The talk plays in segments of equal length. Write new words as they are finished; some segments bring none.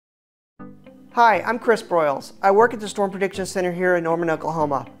Hi, I'm Chris Broyles. I work at the Storm Prediction Center here in Norman,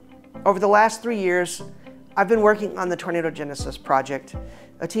 Oklahoma. Over the last 3 years, I've been working on the tornadogenesis project.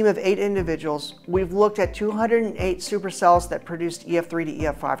 A team of 8 individuals, we've looked at 208 supercells that produced EF3 to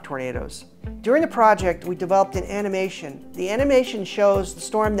EF5 tornadoes. During the project, we developed an animation. The animation shows the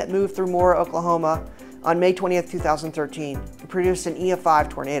storm that moved through Moore, Oklahoma on May 20th, 2013 and produced an EF5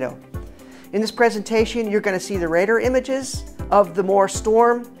 tornado. In this presentation, you're going to see the radar images of the Moore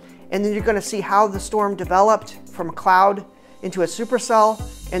storm, and then you're going to see how the storm developed from a cloud into a supercell,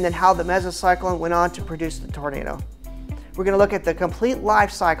 and then how the mesocyclone went on to produce the tornado. We're going to look at the complete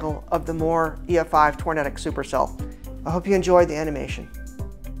life cycle of the Moore EF5 tornadic supercell. I hope you enjoy the animation.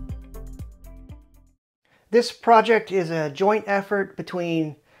 This project is a joint effort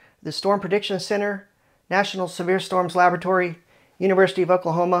between the Storm Prediction Center, National Severe Storms Laboratory, University of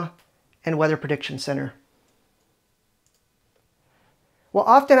Oklahoma, and Weather Prediction Center. Well,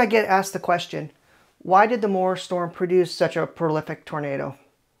 often I get asked the question, why did the Moore storm produce such a prolific tornado?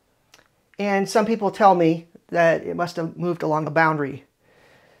 And some people tell me that it must have moved along a boundary.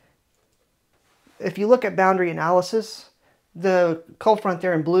 If you look at boundary analysis, the cold front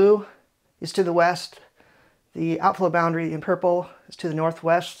there in blue is to the west, the outflow boundary in purple is to the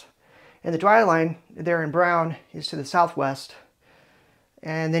northwest, and the dry line there in brown is to the southwest.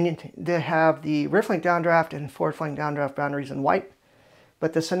 And then they have the rear flank downdraft and forward flank downdraft boundaries in white.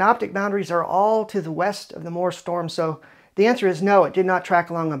 But the synoptic boundaries are all to the west of the Moore storm, so the answer is no, it did not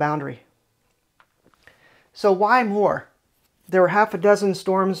track along a boundary. So why Moore? There were half a dozen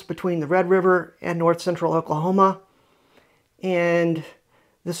storms between the Red River and north central Oklahoma, and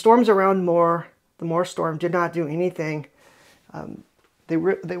the storms around Moore, the Moore storm, did not do anything. They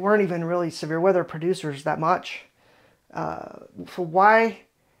weren't even really severe weather producers that much. So why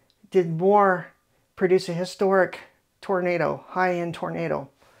did Moore produce a historic tornado, high-end tornado?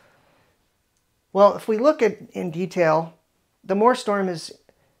 Well, if we look at in detail, the Moore storm is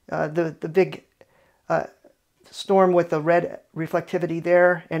the big storm with the red reflectivity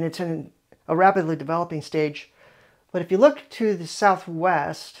there, and it's in a rapidly developing stage. But if you look to the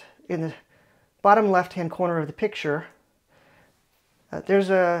southwest, in the bottom left-hand corner of the picture, there's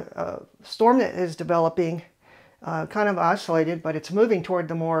a storm that is developing, kind of isolated, but it's moving toward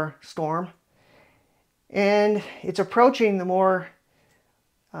the Moore storm. And it's approaching the Moore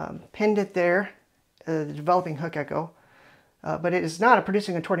pendant there, the developing hook echo, but it is not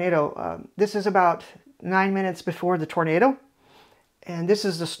producing a tornado. This is about 9 minutes before the tornado, and this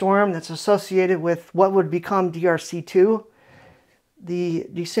is the storm that's associated with what would become DRC2, the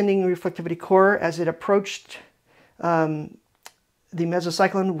descending reflectivity core. As it approached, the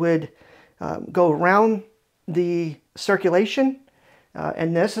mesocyclone would go around the circulation,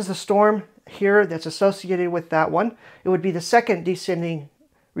 and this is the storm here that's associated with that one. It would be the second descending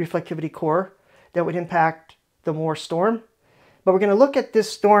reflectivity core that would impact the Moore storm. But we're going to look at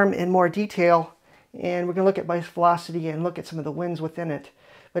this storm in more detail, and we're going to look at base velocity and look at some of the winds within it.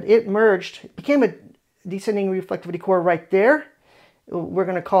 But it merged, it became a descending reflectivity core right there. We're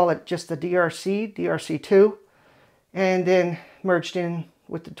going to call it just the DRC, DRC2, and then merged in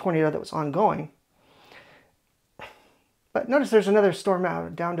with the tornado that was ongoing. But notice there's another storm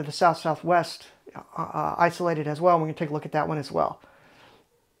out down to the south-southwest, isolated as well. We're going to take a look at that one as well.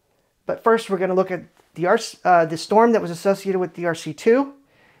 But first, we're going to look at the storm that was associated with DRC2.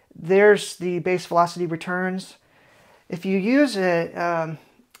 There's the base velocity returns. If you use the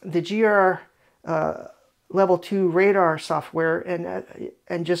GR level 2 radar software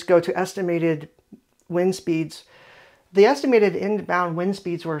and just go to estimated wind speeds, the estimated inbound wind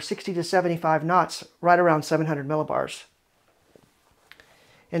speeds were 60 to 75 knots, right around 700 millibars.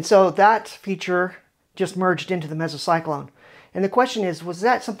 And so that feature just merged into the mesocyclone. And the question is, was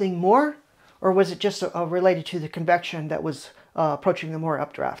that something more, or was it just related to the convection that was approaching the Moore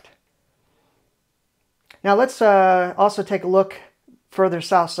updraft? Now let's also take a look further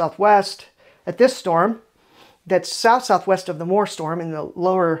south-southwest at this storm that's south-southwest of the Moore storm in the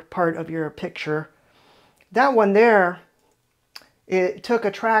lower part of your picture. That one there, it took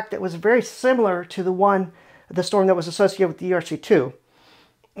a track that was very similar to the storm that was associated with DRC2.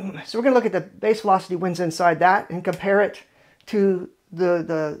 So we're going to look at the base velocity winds inside that and compare it to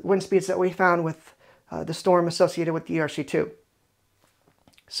the wind speeds that we found with the storm associated with DRC2.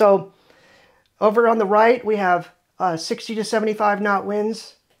 So over on the right, we have 60 to 75 knot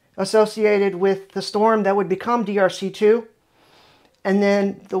winds associated with the storm that would become DRC2. And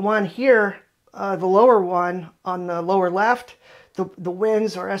then the one here, the lower one on the lower left, the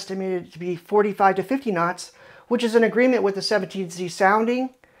winds are estimated to be 45 to 50 knots, which is in agreement with the 17Z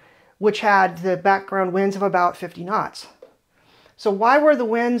sounding, which had the background winds of about 50 knots. So why were the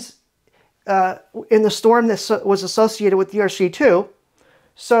winds in the storm that was associated with DRC2,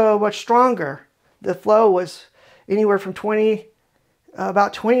 so much stronger. The flow was anywhere from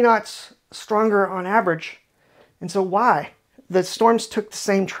about 20 knots stronger on average. And so why? The storms took the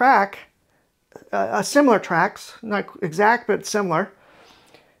same track, similar tracks, not exact, but similar.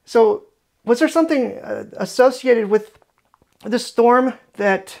 So was there something associated with the storm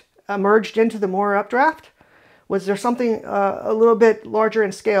that merged into the more updraft? Was there something a little bit larger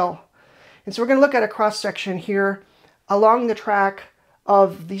in scale? And so we're going to look at a cross-section here along the track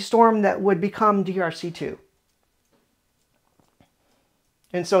of the storm that would become DRC2.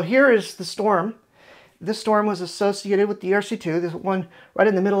 And so here is the storm. This storm was associated with DRC2, this one right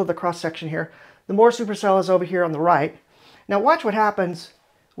in the middle of the cross-section here. The Moore supercell is over here on the right. Now watch what happens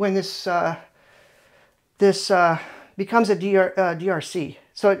when this becomes a DRC.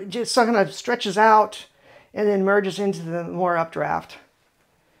 So it just kind of stretches out and then merges into the more updraft.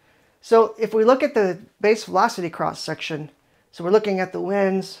 So if we look at the base velocity cross-section, so we're looking at the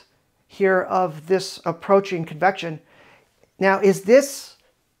winds here of this approaching convection. Now, is this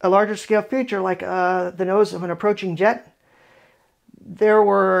a larger scale feature like the nose of an approaching jet? There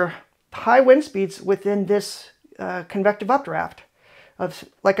were high wind speeds within this convective updraft.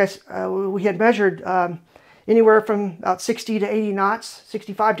 We had measured anywhere from about 60 to 80 knots,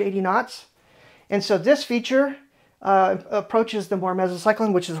 65 to 80 knots. And so this feature approaches the more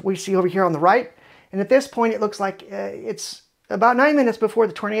mesocyclone, which is we see over here on the right. And at this point, it looks like it's about 9 minutes before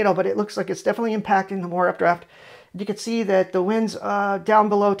the tornado, but it looks like it's definitely impacting the more updraft. You can see that the winds down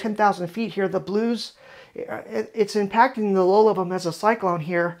below 10,000 feet here, the blues, it's impacting the low-level mesocyclone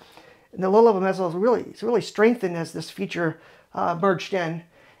here. And the low-level meso is really strengthened as this feature merged in.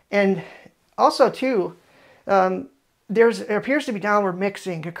 And also, too, there appears to be downward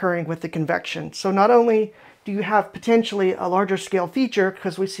mixing occurring with the convection. So not only do you have potentially a larger scale feature,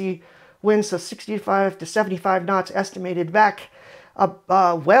 because we see winds of 65 to 75 knots estimated back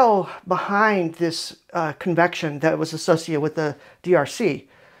well behind this convection that was associated with the DRC.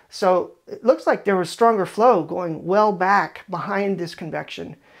 So it looks like there was stronger flow going well back behind this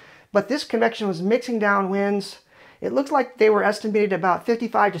convection. But this convection was mixing down winds. It looks like they were estimated about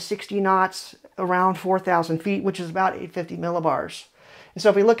 55 to 60 knots around 4,000 feet, which is about 850 millibars. And so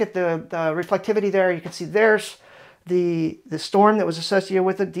if we look at the reflectivity there, you can see there's the storm that was associated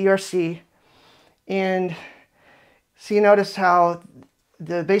with the DRC. And so you notice how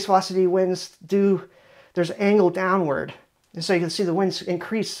the base velocity winds there's angle downward. And so you can see the winds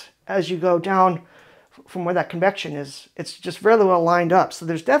increase as you go down from where that convection is. It's just really well lined up. So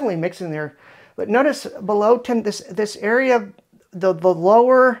there's definitely mixing there. But notice below this area, the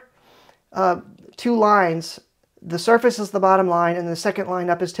lower two lines, the surface is the bottom line, and the second line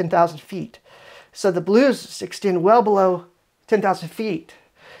up is 10,000 feet. So the blues extend well below 10,000 feet.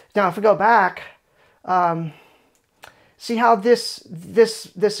 Now, if we go back, see how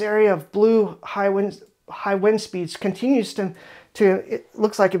this area of blue high wind speeds continues to it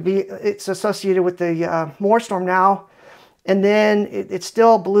looks like it's associated with the Moore storm now, and then it's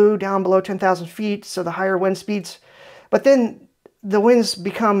still blue down below 10,000 feet, so the higher wind speeds. But then the winds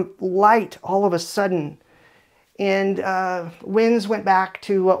become light all of a sudden, and winds went back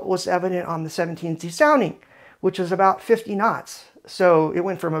to what was evident on the 17Z sounding, which was about 50 knots. So it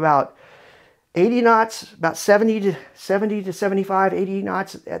went from about 80 knots, about 70 to 75, 80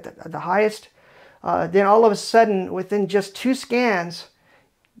 knots at the highest. Then all of a sudden, within just 2 scans,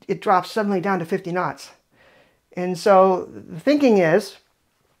 it drops suddenly down to 50 knots. And so the thinking is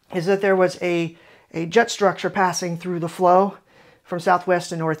that there was a jet structure passing through the flow from southwest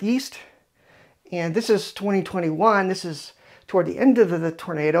to northeast. And this is 2021. This is toward the end of the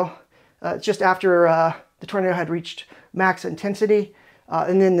tornado, just after the tornado had reached max intensity.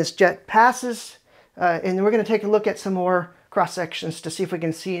 And then this jet passes. And then we're going to take a look at some more cross sections to see if we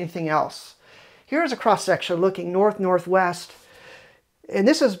can see anything else. Here's a cross section looking north-northwest. And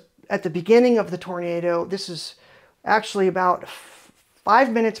this is at the beginning of the tornado. This is actually about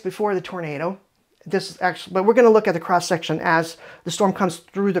 5 minutes before the tornado. But we're going to look at the cross section as the storm comes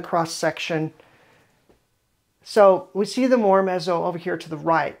through the cross section. So we see the Moore meso over here to the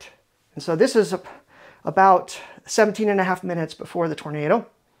right. And so this is about 17.5 minutes before the tornado.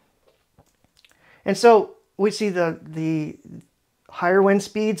 And so we see the higher wind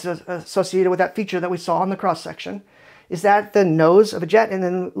speeds associated with that feature that we saw in the cross section. Is that the nose of a jet? And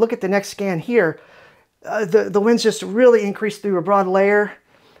then look at the next scan here. The winds just really increase through a broad layer.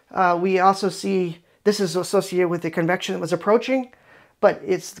 We also see this is associated with the convection that was approaching. But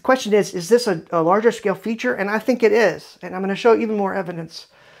the question is this a larger scale feature? And I think it is. And I'm going to show even more evidence.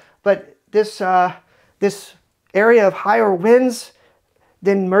 But this area of higher winds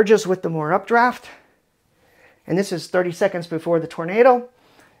then merges with the more updraft. And this is 30 seconds before the tornado.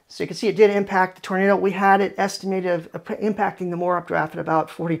 So you can see it did impact the tornado. We had it estimated of impacting the more updraft at about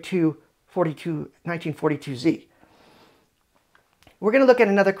 1942Z. We're going to look at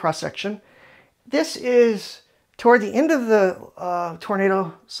another cross-section. This is toward the end of the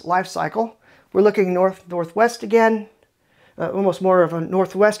tornado's life cycle. We're looking northwest again, almost more of a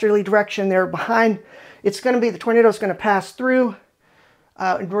northwesterly direction there behind. It's going to be, the tornado is going to pass through,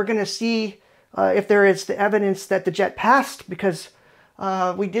 and we're going to see if there is the evidence that the jet passed, because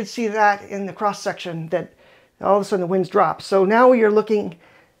we did see that in the cross-section that all of a sudden the winds drop. So now we're looking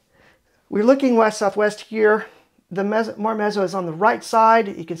west-southwest here. The more meso is on the right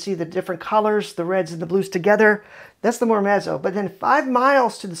side. You can see the different colors, the reds and the blues together. That's the more meso. But then 5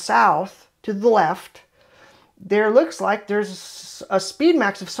 miles to the south, to the left, there looks like there's a speed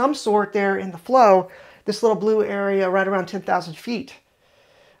max of some sort there in the flow. This little blue area right around 10,000 feet,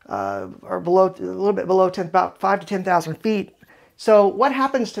 or below, a little bit below 10, about 5 to 10,000 feet. So what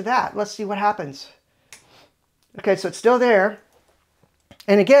happens to that? Let's see what happens. Okay, so it's still there.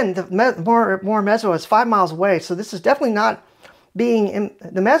 And again, the more meso is 5 miles away, so this is definitely not being,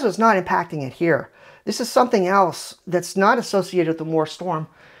 the meso is not impacting it here. This is something else that's not associated with the more storm.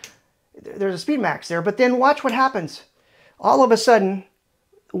 There's a speed max there, but then watch what happens. All of a sudden,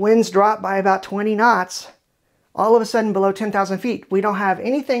 winds drop by about 20 knots, all of a sudden below 10,000 feet. We don't have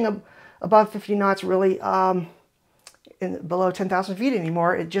anything above 50 knots really below 10,000 feet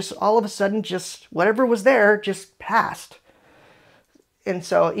anymore. It just, all of a sudden, just whatever was there just passed. And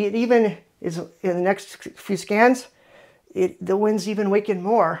so it even is, in the next few scans, the winds even weaken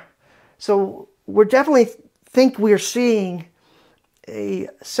more. So we're definitely think we're seeing a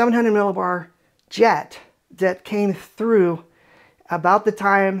 700 millibar jet that came through about the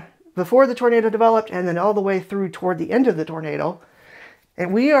time before the tornado developed, and then all the way through toward the end of the tornado.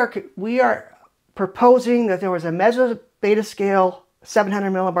 And we are proposing that there was a meso beta scale 700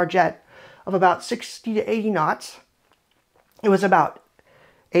 millibar jet of about 60 to 80 knots. It was about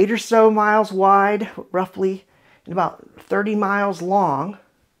 8 or so miles wide, roughly, and about 30 miles long.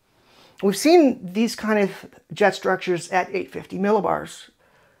 We've seen these kind of jet structures at 850 millibars.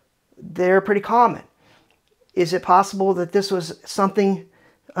 They're pretty common. Is it possible that this was something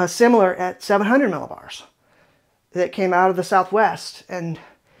similar at 700 millibars that came out of the southwest? And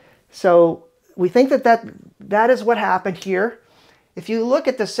so we think that is what happened here. If you look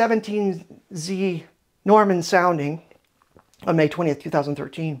at the 17Z Norman sounding on May 20th,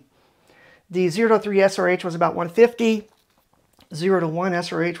 2013, the 0 to 3 SRH was about 150, 0 to 1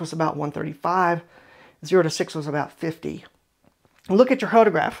 SRH was about 135, 0 to 6 was about 50. And look at your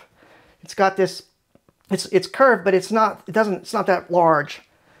photograph. It's got this, it's curved, but it's not that large.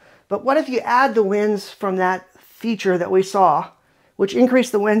 But what if you add the winds from that feature that we saw, which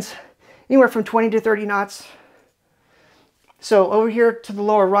increased the winds anywhere from 20 to 30 knots? So over here to the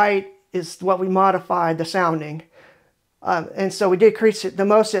lower right is what we modified the sounding. And so we decreased it the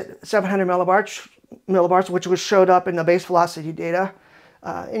most at 700 millibars, which was showed up in the base velocity data,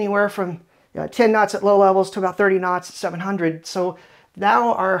 anywhere from 10 knots at low levels to about 30 knots at 700. So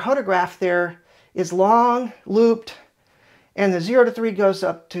now our photograph there is long, looped, and the 0 to 3 goes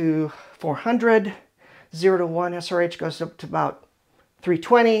up to 400, 0 to 1 SRH goes up to about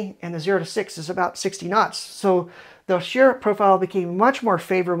 320, and the 0 to 6 is about 60 knots. So the shear profile became much more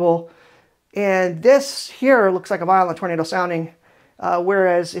favorable. And this here looks like a violent tornado sounding,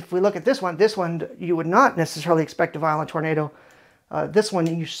 whereas if we look at this one you would not necessarily expect a violent tornado. This one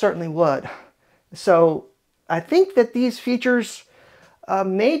you certainly would. So I think that these features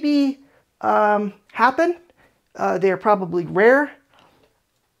maybe happen. They're probably rare.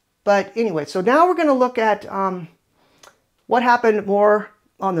 But anyway, so now we're going to look at what happened more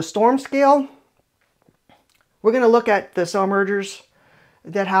on the storm scale. We're going to look at the cell mergers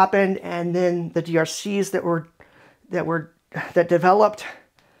that happened, and then the DRCs that developed.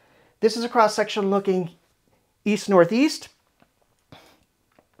 This is a cross section looking east-northeast,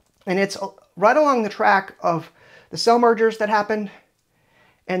 and it's right along the track of the cell mergers that happened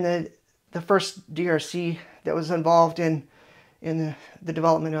and the first DRC that was involved in the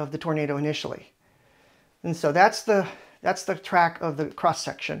development of the tornado initially. And so that's the track of the cross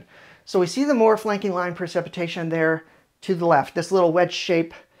section. So we see the more flanking line precipitation there to the left, this little wedge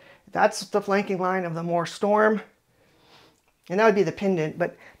shape. That's the flanking line of the more storm, and that would be the pendant.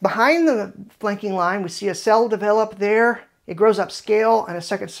 But behind the flanking line, we see a cell develop there. It grows up scale, and a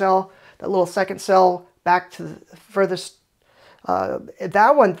second cell, that little second cell back to the furthest,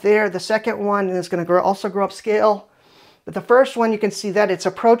 that one there, the second one is going to also grow up scale. But the first one, you can see that it's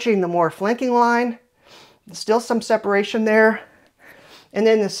approaching the more flanking line. There's still some separation there. And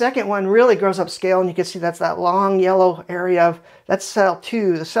then the second one really grows up scale, and you can see that's that long yellow area that's cell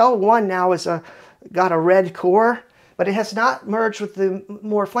 2. The cell 1 now is got a red core, but it has not merged with the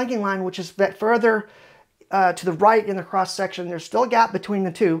more flanking line, which is that further to the right in the cross section. There's still a gap between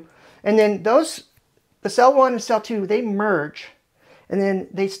the two. And then the cell 1 and cell 2, they merge. And then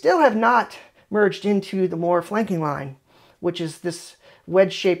they still have not merged into the more flanking line, which is this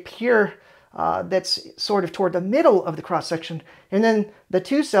wedge shape here that's sort of toward the middle of the cross section. And then the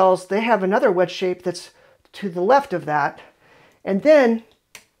two cells, they have another wedge shape that's to the left of that. And then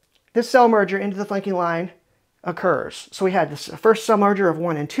this cell merger into the flanking line occurs. So we had this first cell merger of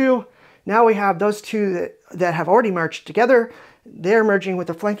 1 and 2. Now we have those two that have already merged together. They're merging with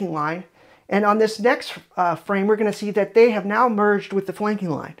the flanking line. And on this next frame, we're going to see that they have now merged with the flanking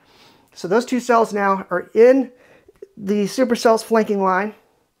line. So those two cells now are in the supercell's flanking line.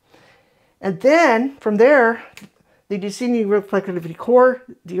 And then from there, the descending reflectivity core,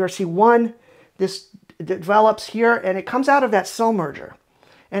 DRC1, this develops here, and it comes out of that cell merger.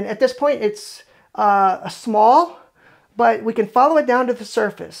 And at this point, it's small, but we can follow it down to the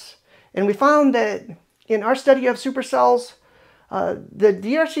surface. And we found that in our study of supercells, the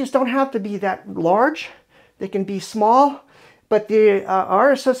DRCs don't have to be that large. They can be small, but they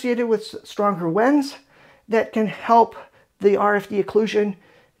are associated with stronger winds that can help the RFD occlusion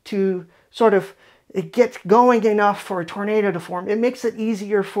to sort of get going enough for a tornado to form. It makes it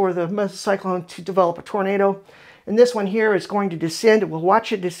easier for the mesocyclone to develop a tornado. And this one here is going to descend. We'll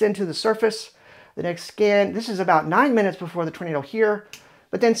watch it descend to the surface. The next scan, this is about 9 minutes before the tornado here.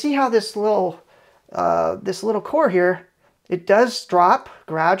 But then see how this little core here, it does drop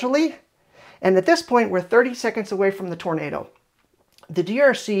gradually. And at this point, we're 30 seconds away from the tornado. The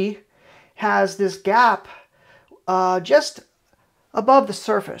DRC has this gap just above the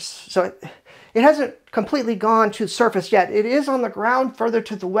surface. So it hasn't completely gone to the surface yet. It is on the ground further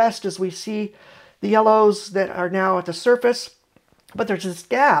to the west as we see the yellows that are now at the surface. But there's this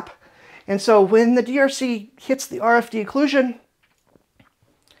gap. And so when the DRC hits the RFD occlusion,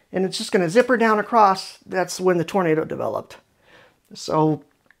 and it's just going to zipper down across, that's when the tornado developed. So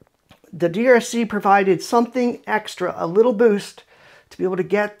the DRC provided something extra, a little boost, to be able to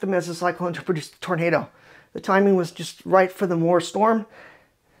get the mesocyclone to produce the tornado. The timing was just right for the Moore storm.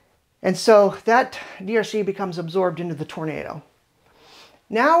 And so that DRC becomes absorbed into the tornado.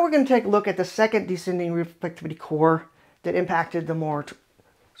 Now we're going to take a look at the second descending reflectivity core that impacted the Moore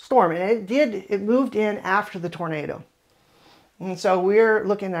storm. And it moved in after the tornado. And so we're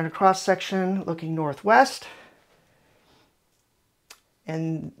looking at a cross section looking northwest.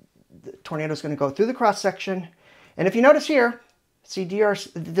 And the tornado is going to go through the cross section. And if you notice here, see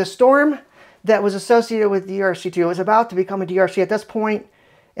the storm that was associated with DRC2 was about to become a DRC at this point,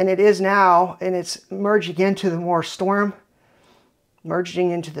 and it is now, and it's merging into the Moore storm,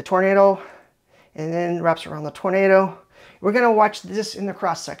 merging into the tornado, and then wraps around the tornado. We're going to watch this in the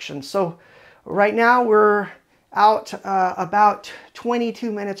cross section. So right now we're out about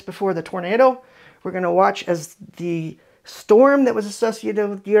 22 minutes before the tornado. We're going to watch as the storm that was associated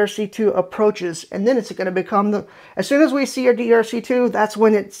with DRC2 approaches, and then it's going to become as soon as we see our DRC2, that's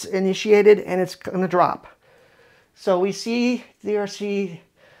when it's initiated and it's going to drop. So we see DRC2,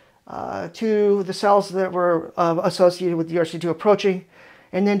 the cells that were associated with DRC2 approaching,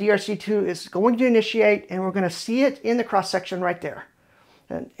 and then DRC2 is going to initiate, and we're going to see it in the cross section right there.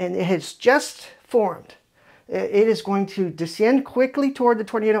 And it has just formed. It is going to descend quickly toward the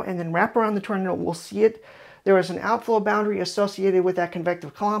tornado and then wrap around the tornado. We'll see it. There is an outflow boundary associated with that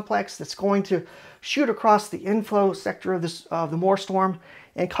convective complex that's going to shoot across the inflow sector of the Moore storm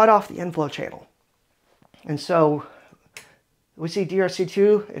and cut off the inflow channel. And so we see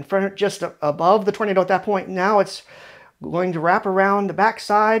DRC2 in front, just above the tornado at that point. Now it's going to wrap around the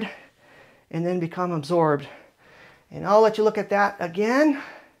backside and then become absorbed. And I'll let you look at that again.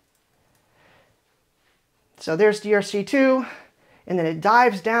 So there's DRC2. And then it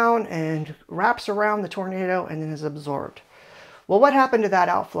dives down and wraps around the tornado and then is absorbed. Well, what happened to that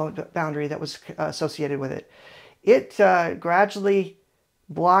outflow boundary that was associated with it? It gradually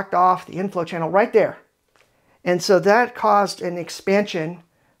blocked off the inflow channel right there. And so that caused an expansion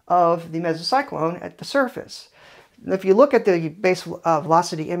of the mesocyclone at the surface. And if you look at the base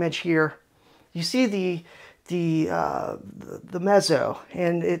velocity image here, you see the meso,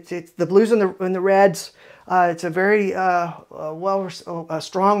 and it's the blues and the reds. It's a very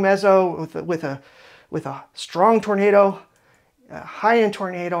strong meso with a strong tornado, high-end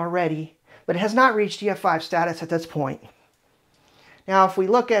tornado already, but it has not reached EF5 status at this point. Now, if we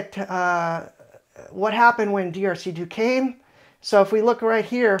look at what happened when DRC2 came, so if we look right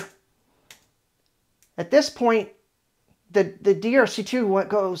here, at this point, the DRC2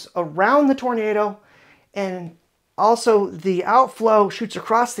 goes around the tornado, and also the outflow shoots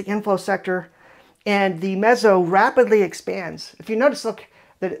across the inflow sector, and the meso rapidly expands. If you notice, look,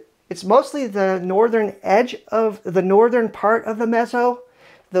 that it's mostly the northern edge of the northern part of the meso,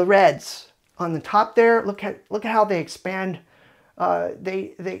 the reds on the top there. Look at how they expand.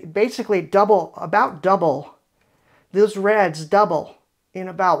 They basically about double. Those reds double in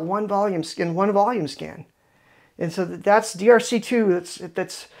about one volume scan. And so that's DRC2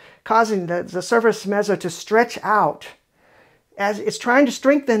 that's causing the surface meso to stretch out. As it's trying to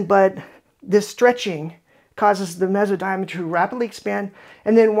strengthen, but this stretching causes the meso diameter to rapidly expand.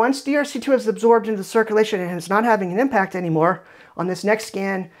 And then once DRC2 is absorbed into the circulation and it's not having an impact anymore, on this next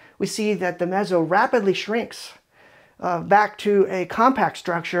scan, we see that the meso rapidly shrinks back to a compact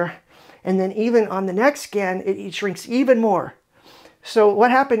structure. And then even on the next scan, it shrinks even more. So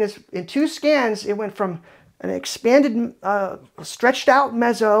what happened is in 2 scans, it went from an expanded, stretched out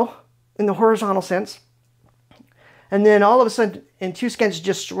meso in the horizontal sense, and then all of a sudden in 2 scans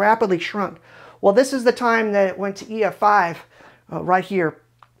just rapidly shrunk. Well, this is the time that it went to EF5 right here.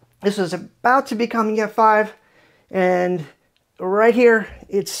 This was about to become EF5, and right here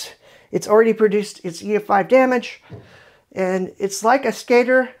it's already produced its EF5 damage, and it's like a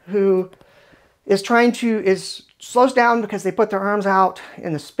skater who is slows down because they put their arms out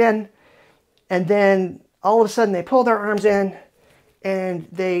in the spin, and then all of a sudden they pull their arms in and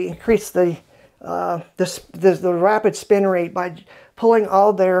they increase the rapid spin rate by pulling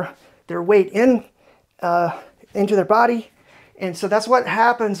all their weight into their body. And so that's what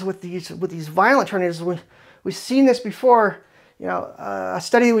happens with these violent tornadoes. We've seen this before. You know, a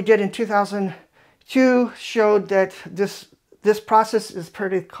study we did in 2002 showed that this process is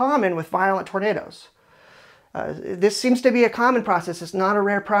pretty common with violent tornadoes. This seems to be a common process. It's not a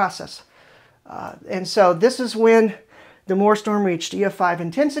rare process. And so this is when the Moore storm reached EF5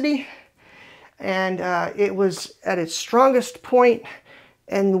 intensity, and it was at its strongest point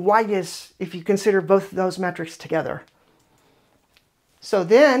and widest if you consider both of those metrics together. So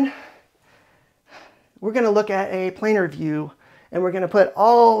then we're going to look at a planar view, and we're going to put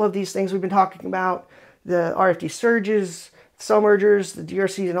all of these things we've been talking about, the RFD surges, cell mergers, the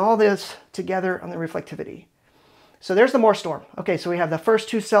DRCs, and all this together on the reflectivity. So there's the Moore storm. Okay, so we have the first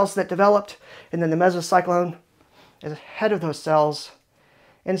 2 cells that developed, and then the mesocyclone is ahead of those cells.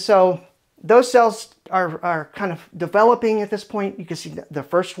 And so those cells are kind of developing at this point. You can see the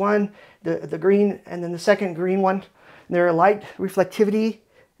first one, the green, and then the second green one. They're light reflectivity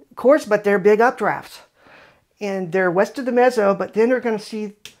cores, but they're big updrafts. And they're west of the meso, but then we're going to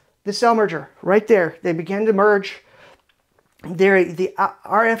see the cell merger right there. They begin to merge. The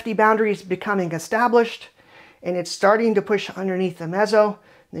RFD boundary is becoming established, and it's starting to push underneath the meso.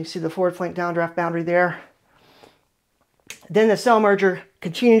 And you see the forward flank downdraft boundary there. Then the cell merger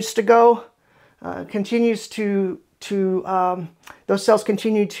continues to go, those cells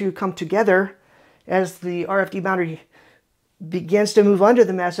continue to come together as the RFD boundary begins to move under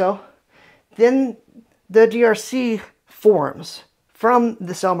the meso. Then the DRC forms from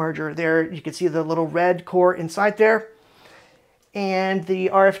the cell merger. There you can see the little red core inside there, and the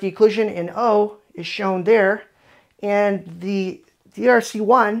RFD occlusion in O is shown there. And the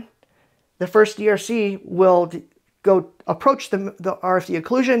DRC1, the first DRC, will approach the RFD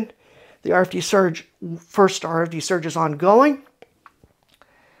occlusion. The RFD surge, first RFD surge is ongoing.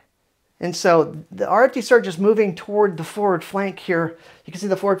 And so the RFD surge is moving toward the forward flank here. You can see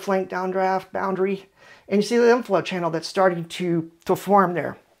the forward flank downdraft boundary, and you see the inflow channel that's starting to form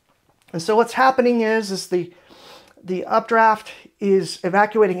there. And so what's happening is the updraft is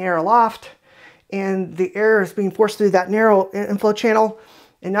evacuating air aloft, and the air is being forced through that narrow inflow channel,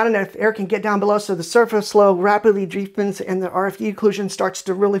 and not enough air can get down below, so the surface flow rapidly deepens and the RFD occlusion starts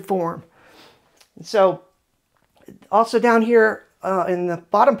to really form. And so also down here in the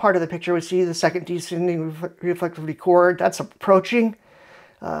bottom part of the picture, we see the second descending reflectivity core that's approaching.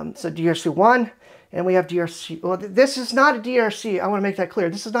 So DRC1, and we have DRC. Well, this is not a DRC. I want to make that clear.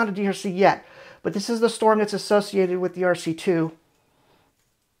 This is not a DRC yet, but this is the storm that's associated with the RC2.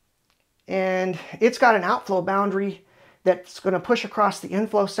 And it's got an outflow boundary that's going to push across the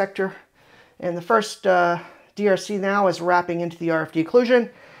inflow sector. And the first DRC now is wrapping into the RFD occlusion,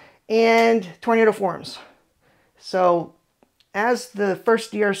 and tornado forms. So as the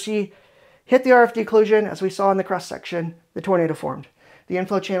first DRC hit the RFD occlusion, as we saw in the cross section, the tornado formed. The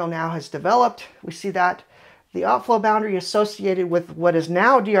inflow channel now has developed. We see that the outflow boundary associated with what is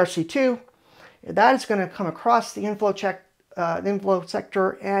now DRC2, that is going to come across the inflow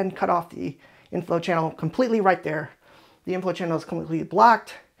sector and cut off the inflow channel completely right there. The inflow channel is completely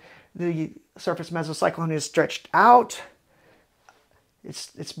blocked. The surface mesocyclone is stretched out.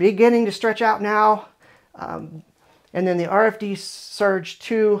 It's beginning to stretch out now. And then the RFD surge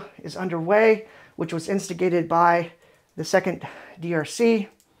 2 is underway, which was instigated by the second DRC.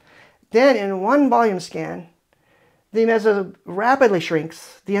 Then in one volume scan, the meso rapidly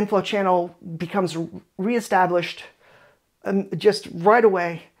shrinks. The inflow channel becomes reestablished just right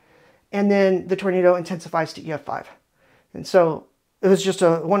away. And then the tornado intensifies to EF5. And so it was just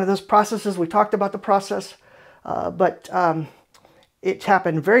one of those processes. We talked about the process, but it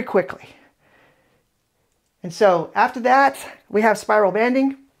happened very quickly. And so after that, we have spiral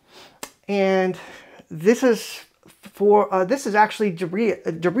banding. And this is actually debris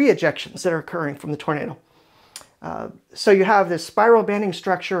ejections that are occurring from the tornado. So you have this spiral banding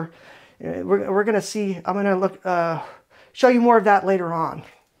structure. We're going to see, I'm going to show you more of that later on.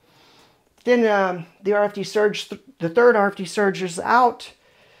 Then the RFD surge, the third RFD surge is out,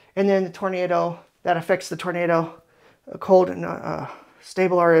 and then the tornado, that affects the tornado, cold and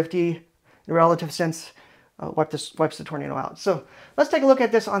stable RFD in a relative sense, wipes the tornado out. So let's take a look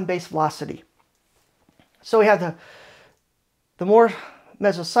at this on base velocity. So we have the more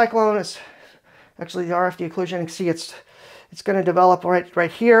mesocyclone. It's actually the RFD occlusion. You can see it's going to develop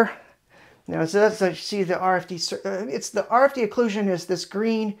right here. Now, so you see the RFD. It's the RFD occlusion is this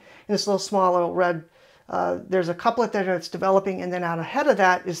green and this small little red. There's a couplet that it's developing, and then out ahead of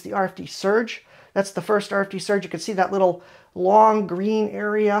that is the RFD surge. That's the first RFD surge. You can see that little long green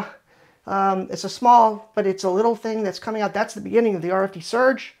area. It's a small, but it's a little thing that's coming out. That's the beginning of the RFD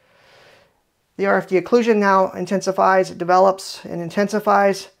surge. The RFD occlusion now intensifies. It develops and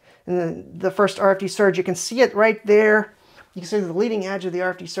intensifies. And then the first RFD surge, you can see it right there. You can see the leading edge of the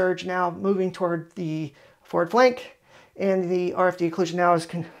RFD surge now moving toward the forward flank, and the RFD occlusion now is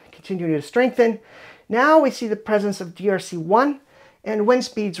continuing to strengthen. Now we see the presence of DRC1, and wind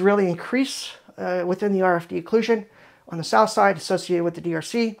speeds really increase within the RFD occlusion. On the south side, associated with the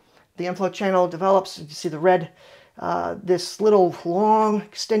DRC, the inflow channel develops. You see the red, this little long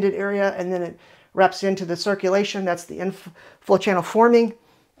extended area, and then it wraps into the circulation. That's the inflow channel forming.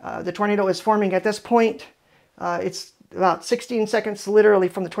 The tornado is forming at this point. It's about 16 seconds literally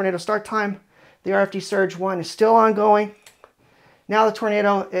from the tornado start time. The RFD surge 1 is still ongoing. Now the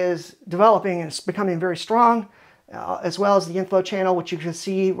tornado is developing and it's becoming very strong, as well as the inflow channel, which you can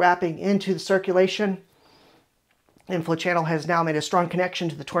see wrapping into the circulation. The inflow channel has now made a strong connection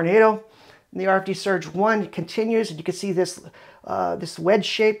to the tornado. And the RFD surge 1 continues, and you can see this, this wedge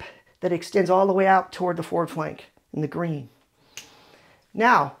shape that extends all the way out toward the forward flank in the green.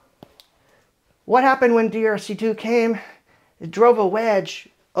 Now, what happened when DRC2 came? It drove a wedge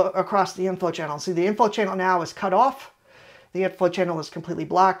across the inflow channel. See, the inflow channel now is cut off. The inflow channel is completely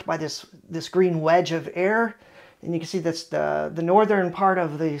blocked by this green wedge of air. And you can see that's the northern part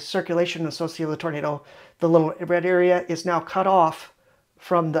of the circulation associated with the tornado. The little red area is now cut off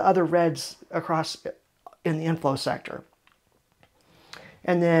from the other reds across in the inflow sector.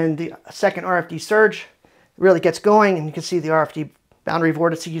 And then the second RFD surge really gets going, and you can see the RFD boundary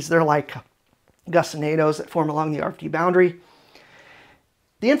vortices. They're like gustinados that form along the RFD boundary.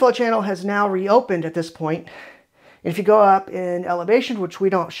 The inflow channel has now reopened at this point. And if you go up in elevation, which we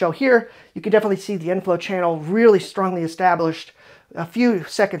don't show here, you can definitely see the inflow channel really strongly established a few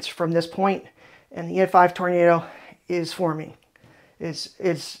seconds from this point, and the EF5 tornado is forming.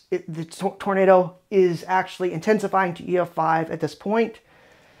 The tornado is actually intensifying to EF5 at this point.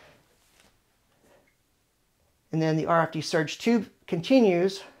 And then the RFD surge 2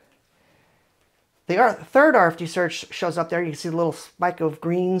 continues. The third RFD surge shows up there. You can see the little spike of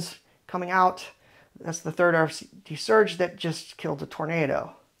greens coming out. That's the third RFD surge that just killed the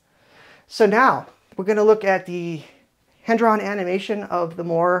tornado. So now we're going to look at the hand-drawn animation of the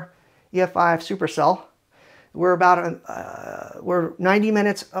Moore EF5 supercell. We're 90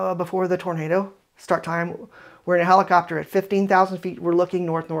 minutes before the tornado start time. We're in a helicopter at 15,000 feet. We're looking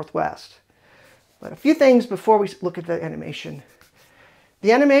north-northwest. But a few things before we look at the animation.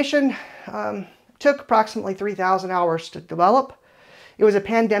 The animation took approximately 3,000 hours to develop. It was a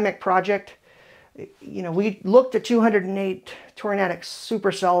pandemic project. You know, we looked at 208 tornadic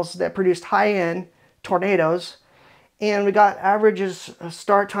supercells that produced high-end tornadoes, and we got averages,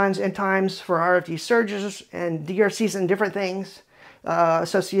 start times, end times for RFD surges and DRCs and different things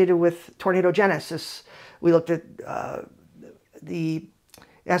associated with tornadogenesis. We looked at the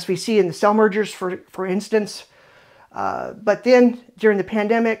SPC and the cell mergers, for instance. But then, during the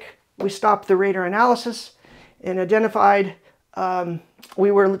pandemic, we stopped the radar analysis and identified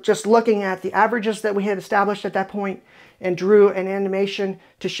we were just looking at the averages that we had established at that point and drew an animation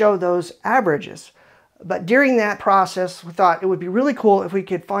to show those averages. But during that process, we thought it would be really cool if we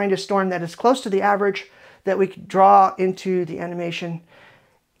could find a storm that is close to the average that we could draw into the animation.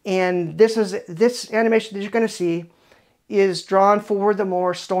 And this animation that you're going to see is drawn for the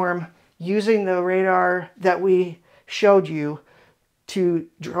Moore storm using the radar that we showed you to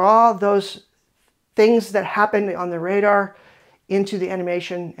draw those things that happen on the radar into the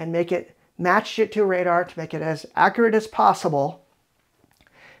animation and match it to radar to make it as accurate as possible.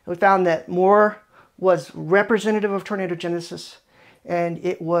 We found that Moore was representative of tornadogenesis, and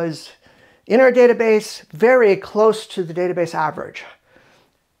it was in our database very close to the database average.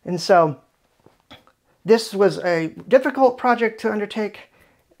 And so this was a difficult project to undertake,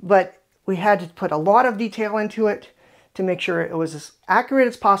 but we had to put a lot of detail into it to make sure it was as accurate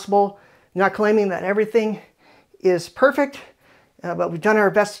as possible. Not claiming that everything is perfect, but we've done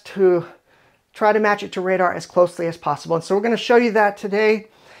our best to try to match it to radar as closely as possible. And so we're going to show you that today.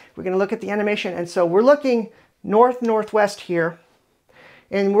 We're going to look at the animation. And so we're looking north-northwest here.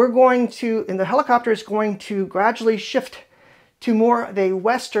 And we're going to, and the helicopter is going to gradually shift to more of a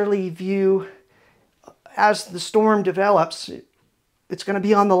westerly view as the storm develops. It's going to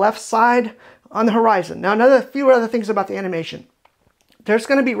be on the left side on the horizon. Now, a few other things about the animation. There's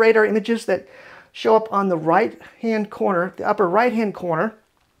going to be radar images that show up on the right-hand corner, the upper right-hand corner.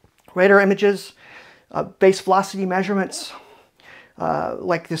 Radar images, base velocity measurements,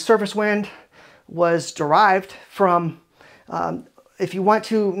 like the surface wind was derived from, if you want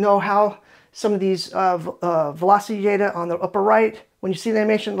to know how some of these velocity data on the upper right, when you see the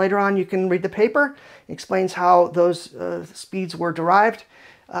animation later on, you can read the paper. It explains how those speeds were derived.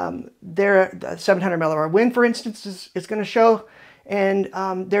 There, the 700 millibар wind, for instance, is going to show. And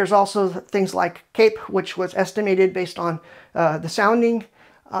there's also things like CAPE, which was estimated based on the sounding.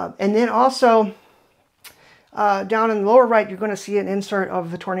 And then also down in the lower right, you're going to see an insert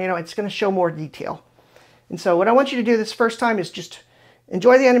of the tornado. It's going to show more detail. And so what I want you to do this first time is just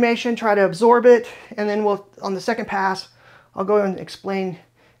enjoy the animation, try to absorb it, and then on the second pass, I'll go and explain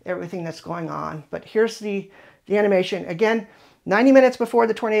everything that's going on. But here's the animation. Again, 90 minutes before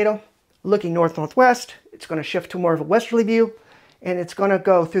the tornado, looking north-northwest. It's going to shift to more of a westerly view, and it's going to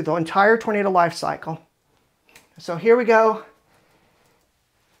go through the entire tornado life cycle. So here we go.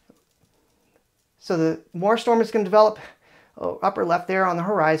 So the Moore storm is going to develop upper left there on the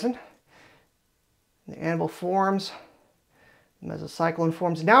horizon. The anvil forms, the mesocyclone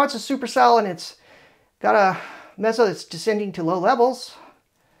forms. Now it's a supercell, and it's got a meso that's descending to low levels.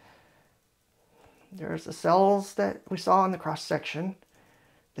 There's the cells that we saw in the cross section.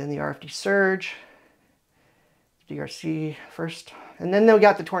 Then the RFD surge, DRC first, and then we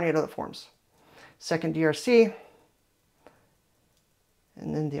got the tornado that forms. Second DRC,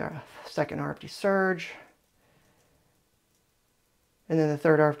 and then the second RFD surge, and then the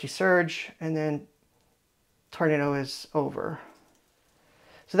third RFD surge, and then tornado is over.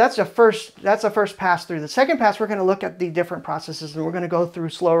 So that's a first pass through. The second pass, we're going to look at the different processes, and we're going to go through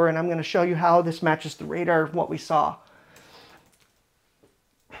slower, and I'm going to show you how this matches the radar of what we saw.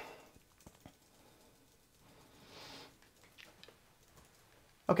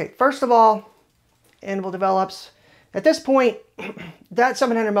 Okay, first of all, anvil develops. At this point, that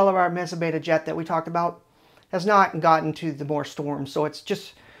 700 millibar mesobeta jet that we talked about has not gotten to the Moore storm. So it's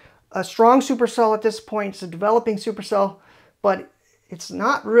just a strong supercell at this point. It's a developing supercell, but it's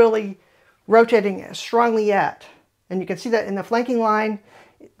not really rotating as strongly yet. And you can see that in the flanking line,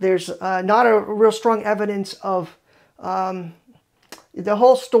 there's not a real strong evidence of the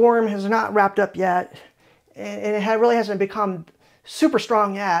whole storm has not wrapped up yet. And it really hasn't become super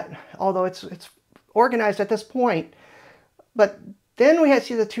strong yet, although it's organized at this point. But then we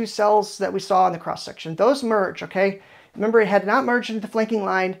see the two cells that we saw in the cross section. Those merge, okay? Remember, it had not merged into the flanking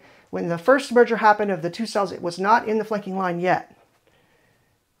line. When the first merger happened of the two cells, it was not in the flanking line yet.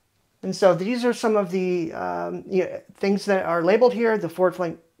 And so these are some of the things that are labeled here: the forward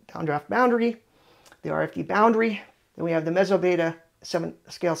flank downdraft boundary, the RFD boundary. Then we have the mesobeta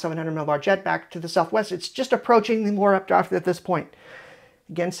scale 700 millibar jet back to the southwest. It's just approaching the Moore updraft at this point.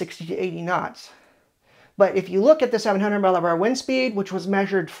 Again, 60 to 80 knots. But if you look at the 700 millibar wind speed, which was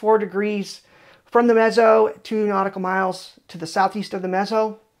measured 4 degrees from the meso, 2 nautical miles to the southeast of the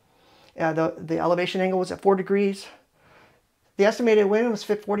meso, the elevation angle was at 4 degrees. The estimated wind was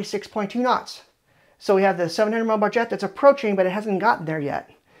 46.2 knots. So we have the 700 millibar jet that's approaching, but it hasn't gotten there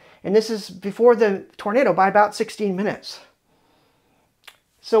yet. And this is before the tornado by about 16 minutes.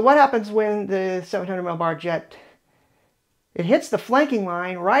 So what happens when the 700 millibar jet, it hits the flanking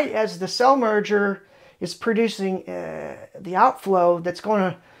line right as the cell merger is producing the outflow that's going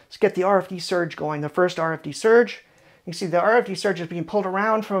to get the RFD surge going, the first RFD surge. You see the RFD surge is being pulled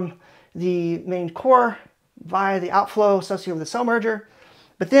around from the main core via the outflow associated with the cell merger.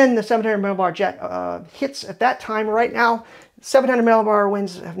 But then the 700 millibar jet hits at that time. Right now, 700 millibar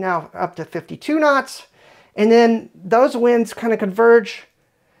winds have now up to 52 knots. And then those winds kind of converge.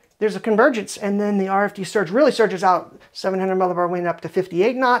 There's a convergence, and then the RFD surge really surges out. 700 millibar wind up to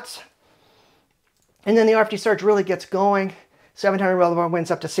 58 knots. And then the RFD surge really gets going. 700 millibar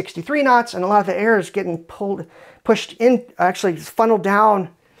winds up to 63 knots, and a lot of the air is getting pushed in, actually funneled down.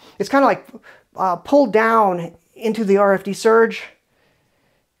 It's kind of like pulled down into the RFD surge.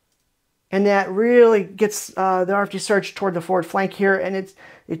 And that really gets the RFD surge toward the forward flank here, and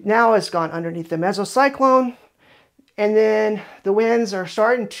it now has gone underneath the mesocyclone. And then the winds are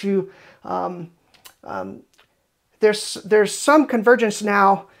starting to, there's some convergence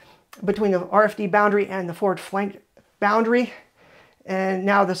now between the RFD boundary and the forward flank boundary. And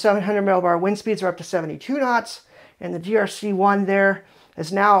now the 700 millibar wind speeds are up to 72 knots. And the DRC-1 there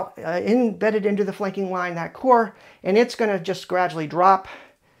is now embedded into the flanking line, that core, and it's going to just gradually drop.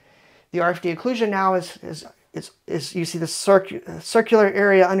 The RFD occlusion now is you see the circular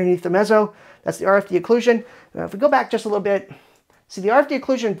area underneath the meso. That's the RFD occlusion. Now, if we go back just a little bit, see the RFD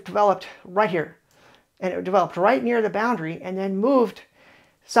occlusion developed right here. And it developed right near the boundary and then moved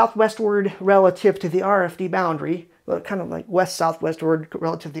southwestward relative to the RFD boundary. Well, kind of like west-southwestward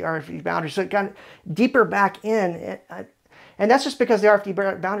relative to the RFD boundary. So it got deeper back in. And that's just because the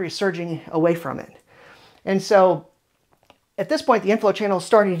RFD boundary is surging away from it. And so at this point, the inflow channel is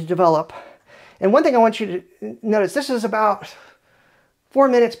starting to develop. And one thing I want you to notice, this is about 4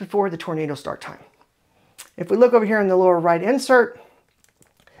 minutes before the tornado start time. If we look over here in the lower right insert,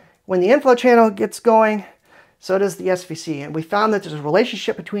 when the inflow channel gets going, so does the SPC. And we found that there's a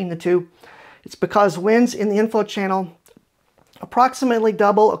relationship between the two. It's because winds in the inflow channel approximately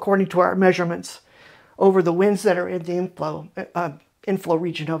double, according to our measurements, over the winds that are in the inflow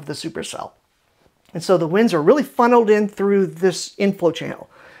region of the supercell. And so the winds are really funneled in through this inflow channel,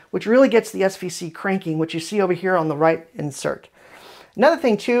 which really gets the SPC cranking, which you see over here on the right insert. Another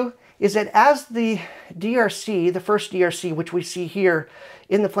thing too is that as the DRC, the first DRC, which we see here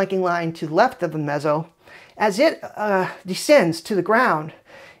in the flanking line to the left of the meso, as it descends to the ground,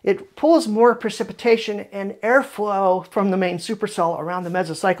 it pulls more precipitation and airflow from the main supercell around the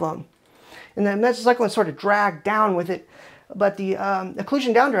mesocyclone. And the mesocyclone is sort of dragged down with it. But the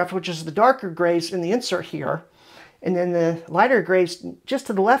occlusion downdraft, which is the darker grays in the insert here, and then the lighter grays just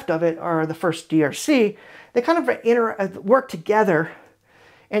to the left of it are the first DRC, they kind of work together,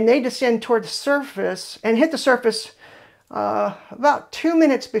 and they descend toward the surface and hit the surface about 2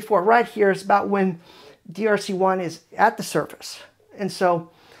 minutes before. Right here is about when DRC-1 is at the surface. And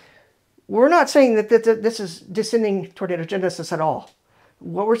so we're not saying that this is descending tornadogenesis at all.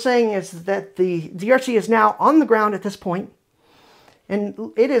 What we're saying is that the DRC is now on the ground at this point,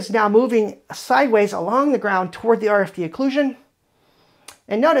 and it is now moving sideways along the ground toward the RFD occlusion.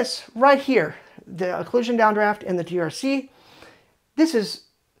 And notice right here, the occlusion downdraft and the DRC, this is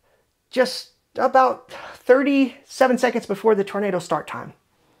just about 37 seconds before the tornado start time.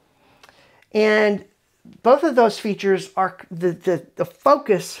 And both of those features are, the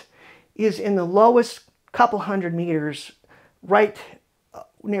focus is in the lowest couple hundred meters right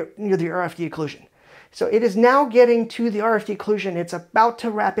near the RFD occlusion. So it is now getting to the RFD occlusion. It's about to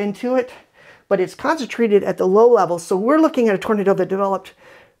wrap into it, but it's concentrated at the low level. So we're looking at a tornado that developed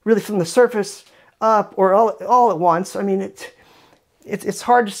really from the surface up or all at once. I mean, it's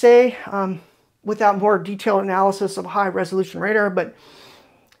hard to say without more detailed analysis of high resolution radar, but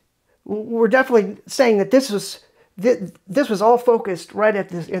we're definitely saying that this was all focused right at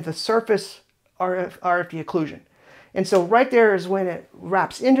the surface RFD occlusion. And so right there is when it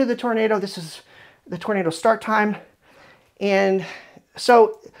wraps into the tornado. This is the tornado start time. And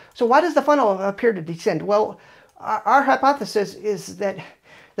so why does the funnel appear to descend? Well, our hypothesis is that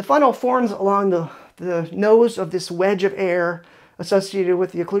the funnel forms along the nose of this wedge of air associated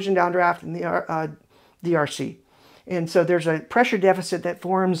with the occlusion downdraft and the DRC. And so there's a pressure deficit that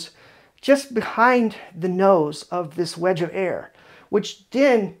forms just behind the nose of this wedge of air, which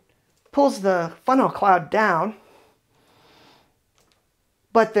then pulls the funnel cloud down.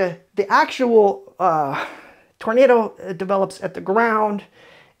 But the actual tornado develops at the ground,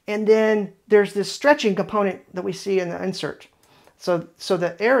 and then there's this stretching component that we see in the insert. So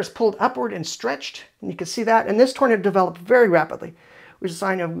the air is pulled upward and stretched, and you can see that. And this tornado developed very rapidly, which is a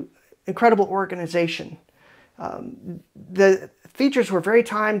sign of incredible organization. The features were very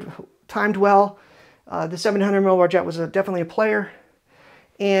timed well. The 700 millibar jet was definitely a player.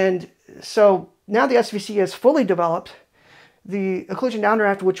 And so now the SPC is fully developed. The occlusion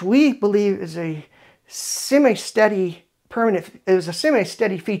downdraft, which we believe is a semi-steady permanent, is a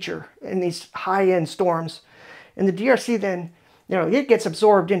semi-steady feature in these high-end storms. And the DRC then it gets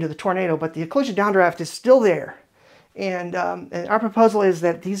absorbed into the tornado, but the occlusion downdraft is still there. And our proposal is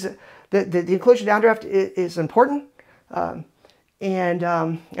that the occlusion downdraft is important. At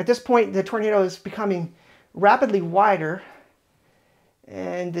this point, the tornado is becoming rapidly wider.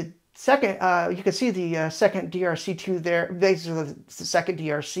 And the second, you can see the second DRC2 there. Basically, the second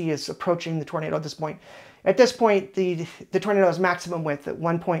DRC is approaching the tornado at this point. At this point, the tornado is maximum width at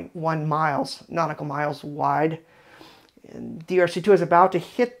 1.1 miles, nautical miles wide. And DRC2 is about to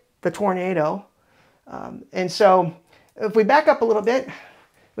hit the tornado. And so if we back up a little bit,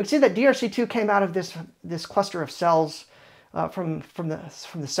 we can see that DRC2 came out of this cluster of cells from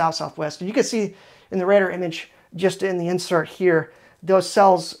the south-southwest. And you can see in the radar image, just in the insert here, those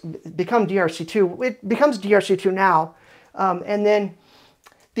cells become DRC2. It becomes DRC2 now. And then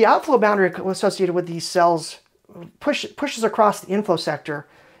the outflow boundary associated with these cells pushes across the inflow sector.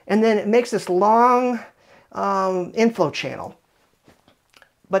 And then it makes this long inflow channel.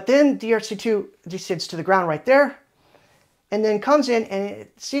 But then DRC2 descends to the ground right there, and then comes in and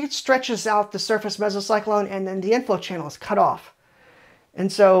it stretches out the surface mesocyclone, and then the inflow channel is cut off. And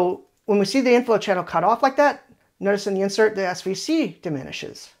so when we see the inflow channel cut off like that, notice in the insert the SPC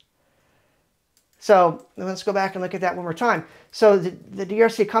diminishes. So let's go back and look at that one more time. So the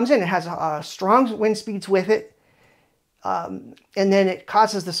DRC comes in, it has strong wind speeds with it, and then it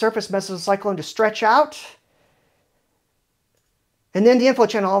causes the surface mesocyclone to stretch out. And then the inflow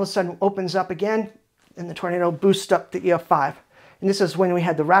channel all of a sudden opens up again, and the tornado boosts up to EF5. And this is when we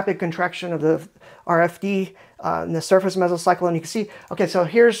had the rapid contraction of the RFD and the surface mesocyclone. You can see, okay, so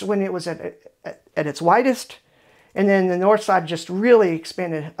here's when it was at its widest, and then the north side just really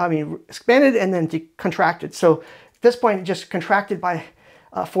expanded and then contracted. So at this point, it just contracted by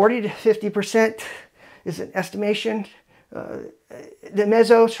 40 to 50% is an estimation. The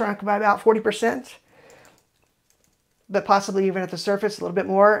meso shrunk by about 40%. But possibly even at the surface a little bit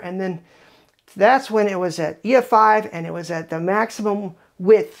more. And then that's when it was at EF5, and it was at the maximum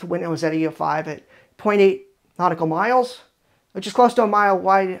width when it was at EF5 at 0.8 nautical miles, which is close to a mile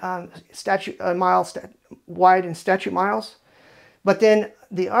wide, wide in statute miles. But then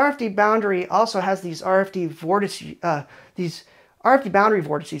the RFD boundary also has these RFD boundary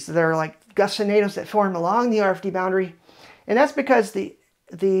vortices that are like gust tornadoes that form along the RFD boundary. And that's because the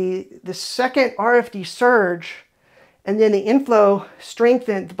second RFD surge and then the inflow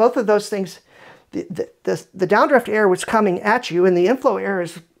strengthened, both of those things, the downdraft air was coming at you, and the inflow air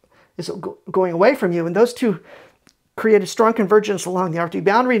is going away from you, and those two created strong convergence along the RFD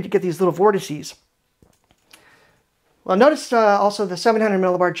boundary to get these little vortices. Well, notice also the 700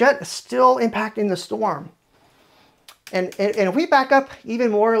 millibar jet is still impacting the storm. And if we back up even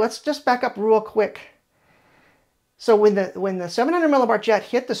more, let's just back up real quick. So when the 700 millibar jet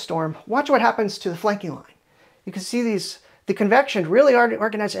hit the storm, watch what happens to the flanking line. You can see the convection really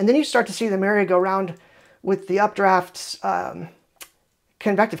organized, and then you start to see the merry-go-round with the updrafts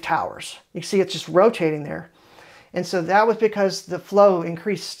convective towers. You can see it's just rotating there. And so that was because the flow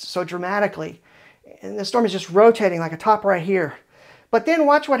increased so dramatically. And the storm is just rotating like a top right here. But then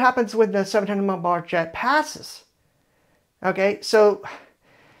watch what happens when the 700 millibar jet passes. Okay, so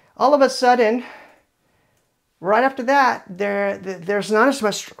all of a sudden, right after that, there's not as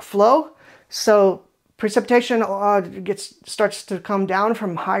much flow. So precipitation starts to come down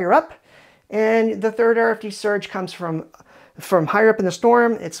from higher up, and the third RFD surge comes from higher up in the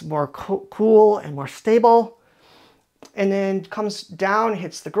storm. It's more cool and more stable, and then comes down,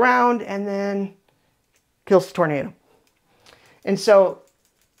 hits the ground, and then kills the tornado. And so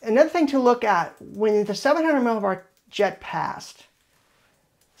another thing to look at, when the 700 millibar jet passed,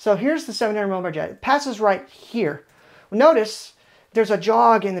 so here's the 700 millibar jet, it passes right here. Well, notice there's a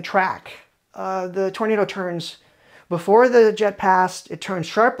jog in the track. The tornado turns, before the jet passed, it turns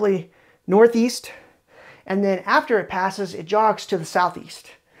sharply northeast, and then after it passes, it jogs to the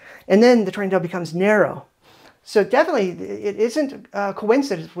southeast. And then the tornado becomes narrow. So definitely, it isn't a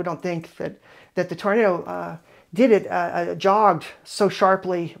coincidence, we don't think, that the tornado jogged so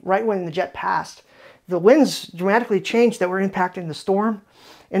sharply right when the jet passed. The winds dramatically changed that were impacting the storm,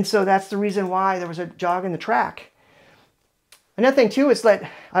 and so that's the reason why there was a jog in the track. Another thing too is that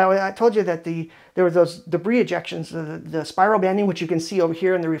I told you that there were those debris ejections, the spiral banding, which you can see over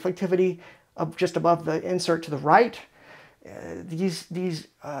here in the reflectivity of just above the insert to the right. These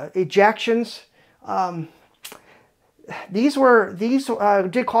ejections, these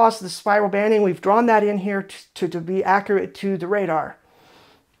did cause the spiral banding. We've drawn that in here to be accurate to the radar.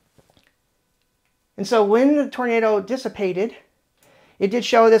 And so when the tornado dissipated, it did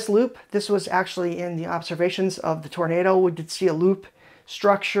show this loop. This was actually in the observations of the tornado. We did see a loop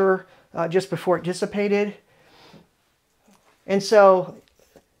structure just before it dissipated. And so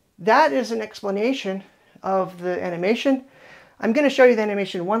that is an explanation of the animation. I'm going to show you the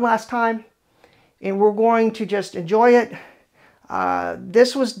animation one last time, and we're going to just enjoy it.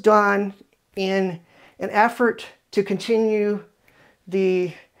 This was done in an effort to continue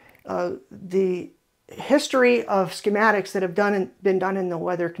the history of schematics that have been done in the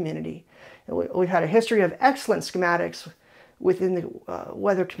weather community. We've had a history of excellent schematics within the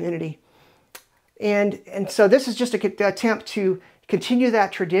weather community. And so this is just an attempt to continue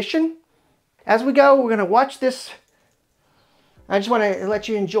that tradition. As we go, we're going to watch this. I just want to let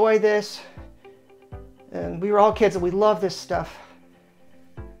you enjoy this. And we were all kids and we love this stuff.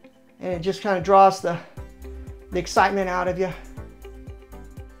 And it just kind of draws the excitement out of you.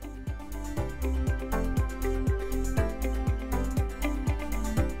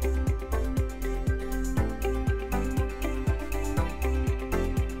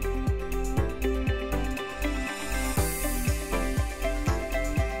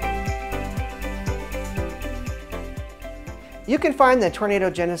 You can find the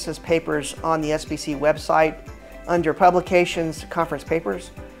tornadogenesis papers on the SPC website under Publications, Conference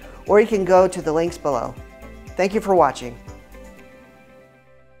Papers, or you can go to the links below. Thank you for watching.